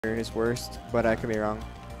his worst, but I could be wrong.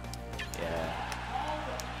 Yeah.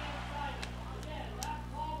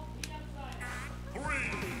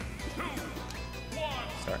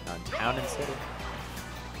 Starting on Town and City.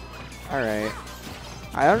 Alright.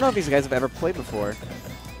 I don't know if these guys have ever played before.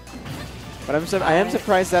 But I am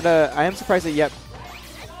surprised that Yep.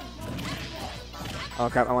 Oh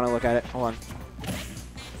crap, I want to look at it. Hold on.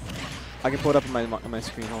 I can pull it up on my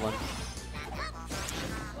screen. Hold on.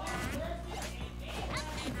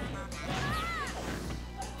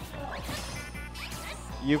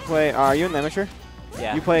 You play, are you an amateur?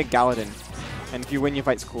 Yeah. You play Galadin. And if you win, you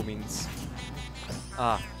fight School Beans.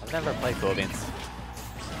 Ah, I've never played Cool Beans.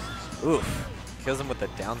 Oof. Kills him with the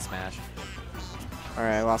down smash.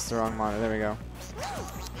 Alright, I lost the wrong monitor. There we go.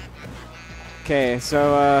 Okay,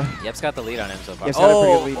 so, Yep's got the lead on him so far. Yep's got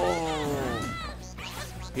a pretty good lead. Oh.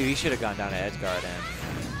 Dude, he should have gone down to edge guard and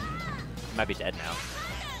he might be dead now.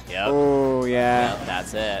 Yep. Oh, yeah. Yep,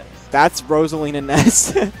 that's it. That's Rosalina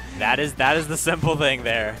Ness. That is the simple thing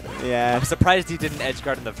there. Yeah. I'm surprised he didn't edge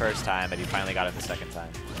guard him the first time, and he finally got him the second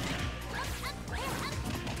time.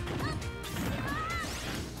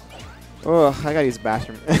 Oh, I gotta use the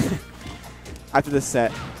bathroom. After this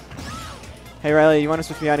set. Hey Riley, you wanna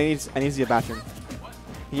switch me out? I need to use the bathroom.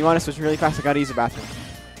 You wanna switch really fast? I gotta use the bathroom.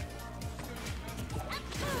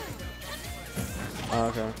 Oh,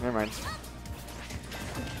 okay, never mind.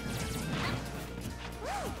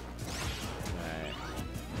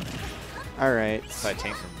 Alright. So I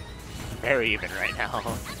think very even right now.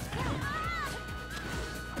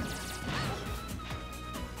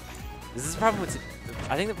 This is the problem with.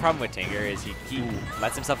 I think the problem with Tinker is he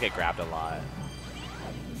lets himself get grabbed a lot.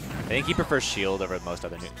 I think he prefers shield over most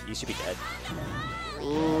other. He should be dead.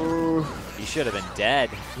 Ooh. He should have been dead.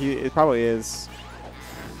 It probably is.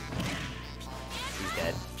 He's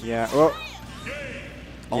dead. Yeah. Well.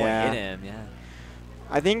 Oh, yeah. hit him. Yeah.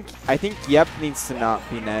 I think Yep needs to not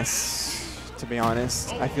be Ness. To be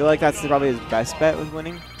honest, I feel like that's probably his best bet with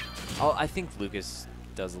winning. Oh, I think Lucas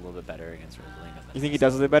does a little bit better against Rosalina. You think he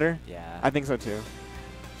does a little bit better? Yeah. I think so too.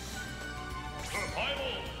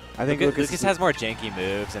 I think Lucas has more janky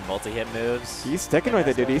moves and multi-hit moves. He's sticking with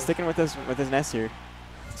it, dude. He's sticking with his Ness here.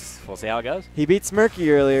 We'll see how it goes. He beat Smirky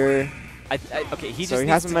earlier. Okay, he so just he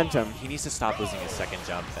has momentum. He needs to stop losing his second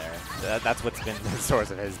jump there. That's what's been the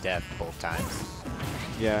source of his death both times.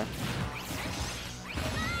 Yeah.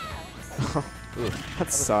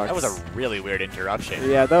 That sucks. That was a really weird interruption.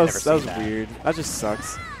 Yeah, that was weird. That just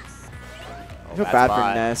sucks. I feel bad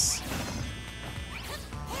for Ness.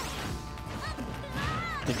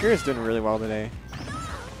 Tinker is doing really well today.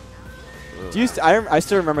 I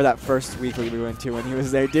still remember that first week we went to when he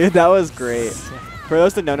was there, dude. That was great. For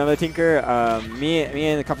those that don't know the Tinker, me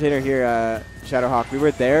and the commentator here, Shadowhawk, we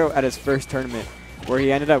were there at his first tournament where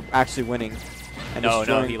he ended up actually winning. And no,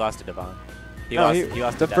 he lost to Devon. He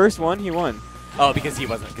lost the first one he won. Oh, because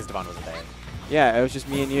Devon wasn't there. Yeah, it was just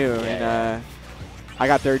me and you, and I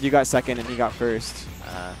got third, you got second, and he got first.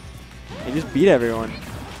 He just beat everyone.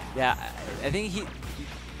 Yeah, I think he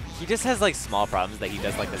just has like small problems that he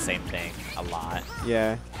does like the same thing a lot.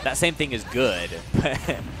 Yeah. That same thing is good, but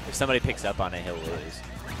if somebody picks up on it, he'll lose.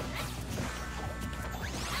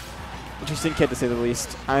 Interesting kid to say the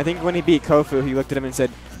least. I think when he beat Kofu, he looked at him and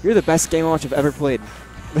said, "You're the best Game & Watch I've ever played."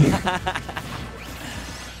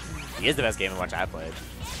 He is the best Game & Watch I've played.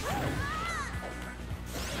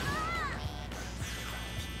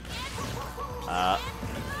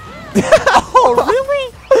 Oh,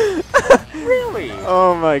 really? Really?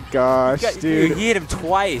 Oh my gosh, dude! He hit him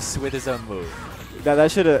twice with his own move.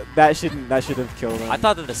 That should have killed him. I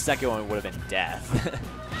thought that the second one would have been death.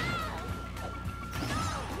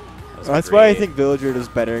 That's why I think Villager does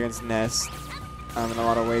better against Ness in a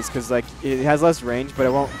lot of ways, because like it has less range, but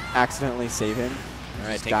it won't accidentally save him. All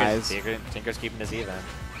right, Tinker's keeping his even.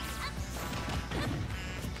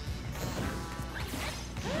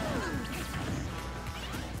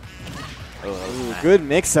 Ooh, nice. Good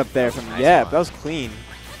mix up there from Yep. That was clean.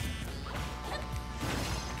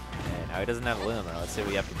 Okay, now he doesn't have Luma. Let's see what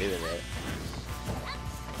we have to do with it.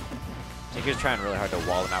 Tinker's trying really hard to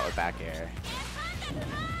wall him out with back air.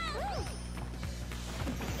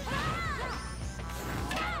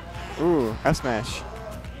 Ooh, F smash.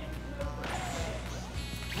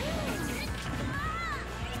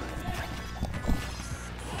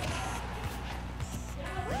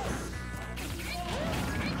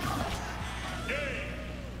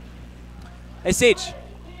 Hey, Siege.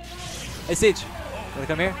 Hey, Siege. Wanna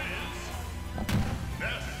come here?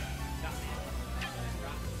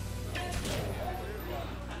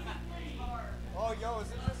 Oh, yo,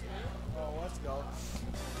 is it just me? Oh, let's go.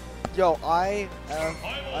 Yo, I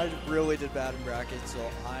really did bad in bracket, so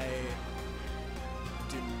I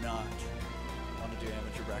do not want to do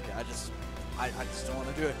amateur bracket. I just don't want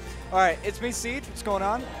to do it. All right, it's me, Siege. What's going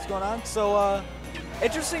on? What's going on? So,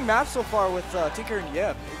 interesting match so far with Tinker and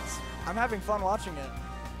Yip. I'm having fun watching it.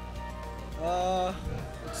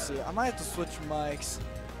 Let's see. I might have to switch mics.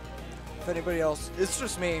 If anybody else, it's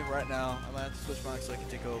just me right now. I might have to switch mics so I can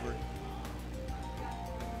take over.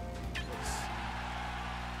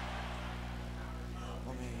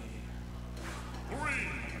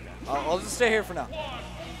 I'll just stay here for now.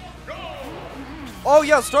 Oh,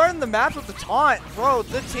 yeah, starting the match with the taunt. Bro,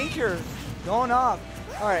 the Tinker going off.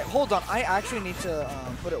 All right, hold on. I actually need to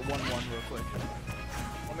put it 1-1 real quick.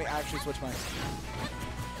 Let me actually switch mics.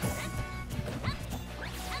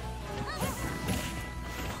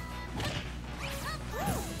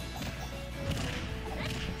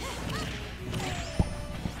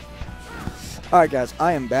 All right, guys,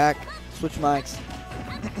 I am back. Switch mics.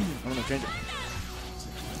 I'm going to change it.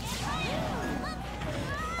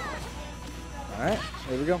 All right,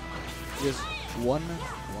 here we go. Just 1-1. All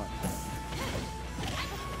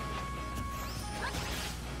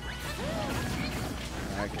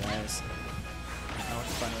right, guys. Now what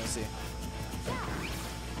to finally see.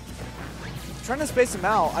 Trying to space him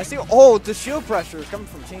out. I see. Oh, the shield pressure is coming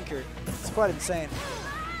from Tinker. It's quite insane.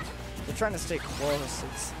 They're trying to stay close.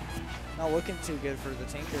 It's not looking too good for the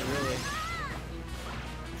Tinker, really.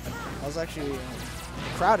 I was actually. The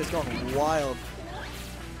crowd is going wild.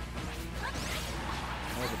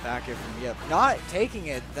 The back air from Yip. Not taking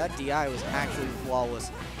it. That DI was actually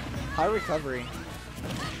flawless. High recovery.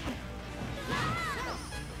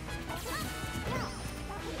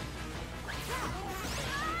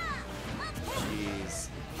 Jeez.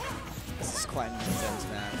 This is quite an intense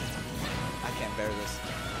match. I can't bear this.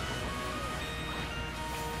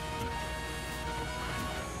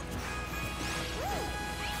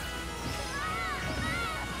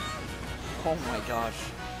 Oh my gosh.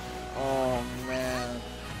 Oh man.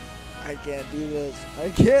 I can't do this. I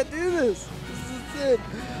can't do this. This is it.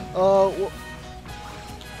 Oh,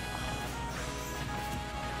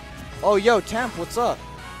 yo, Temp, what's up?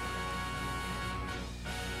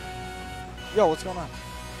 Yo, what's going on?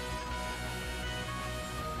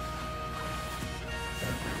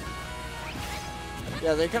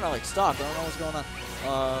 Yeah, they kind of like stopped. I don't know what's going on.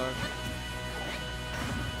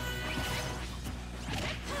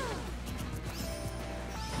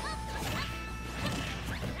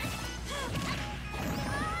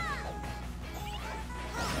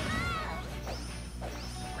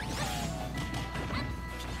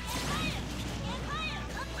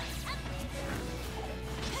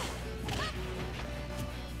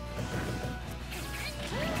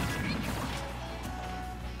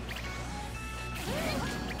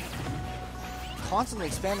 Constantly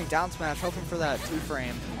spamming down smash, hoping for that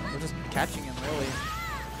 2-frame. We're just catching him, really.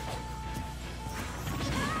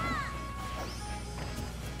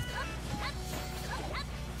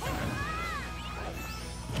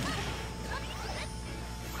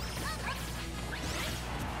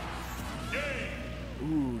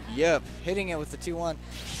 Ooh, yep. Hitting it with the 2-1. The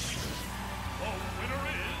winner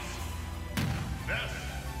is Ness.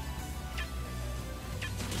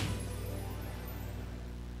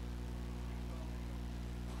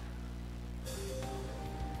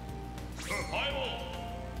 Survival.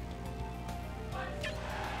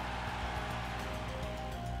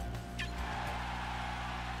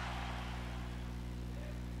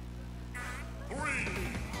 Three,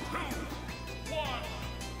 two, one,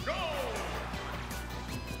 go!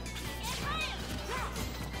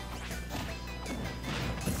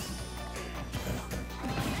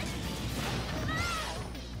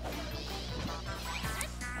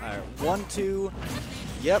 Alright, 1-2.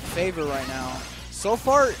 Yep, favor right now. So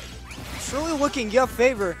far, it's really looking Yep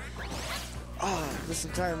favor. Oh, this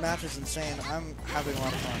entire match is insane. I'm having a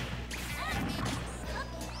lot of fun.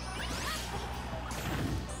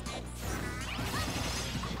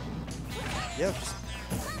 Yep, just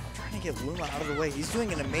trying to get Luma out of the way. He's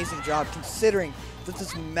doing an amazing job considering that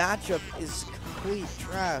this matchup is complete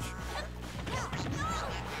trash.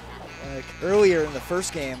 Like earlier in the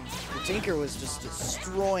first game, the Tinker was just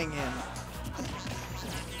destroying him.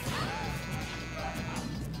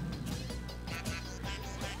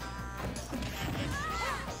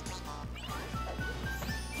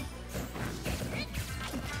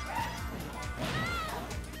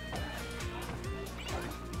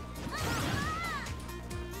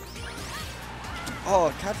 Oh,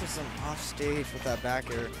 it catches him off stage with that back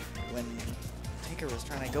air when Tinker was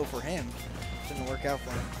trying to go for him. Didn't work out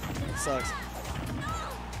for him. It sucks.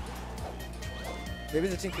 Maybe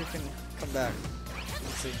the Tinker can come back.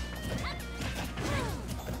 Let's see.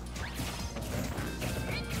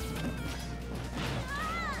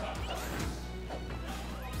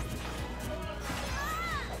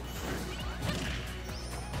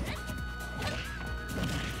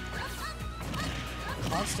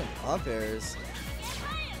 Constant up airs.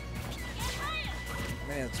 I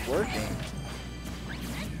mean, it's working.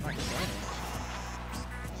 I'm not complaining.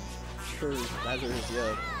 Sure, neither is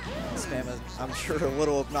yet. Spam is, I'm sure, a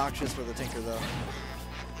little obnoxious for the Tinker, though.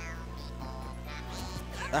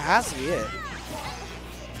 That has to be it.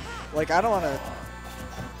 Like, I don't want to.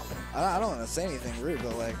 I don't want to say anything rude,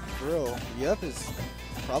 but like, for real, Yup is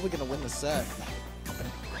probably gonna win the set.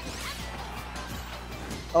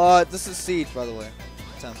 This is Siege, by the way.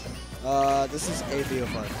 10th. This is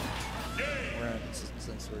AVO5. We're in,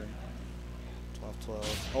 since we're in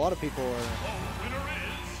 12-12. A lot of people are.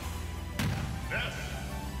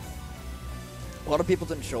 A lot of people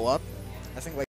didn't show up. I think like.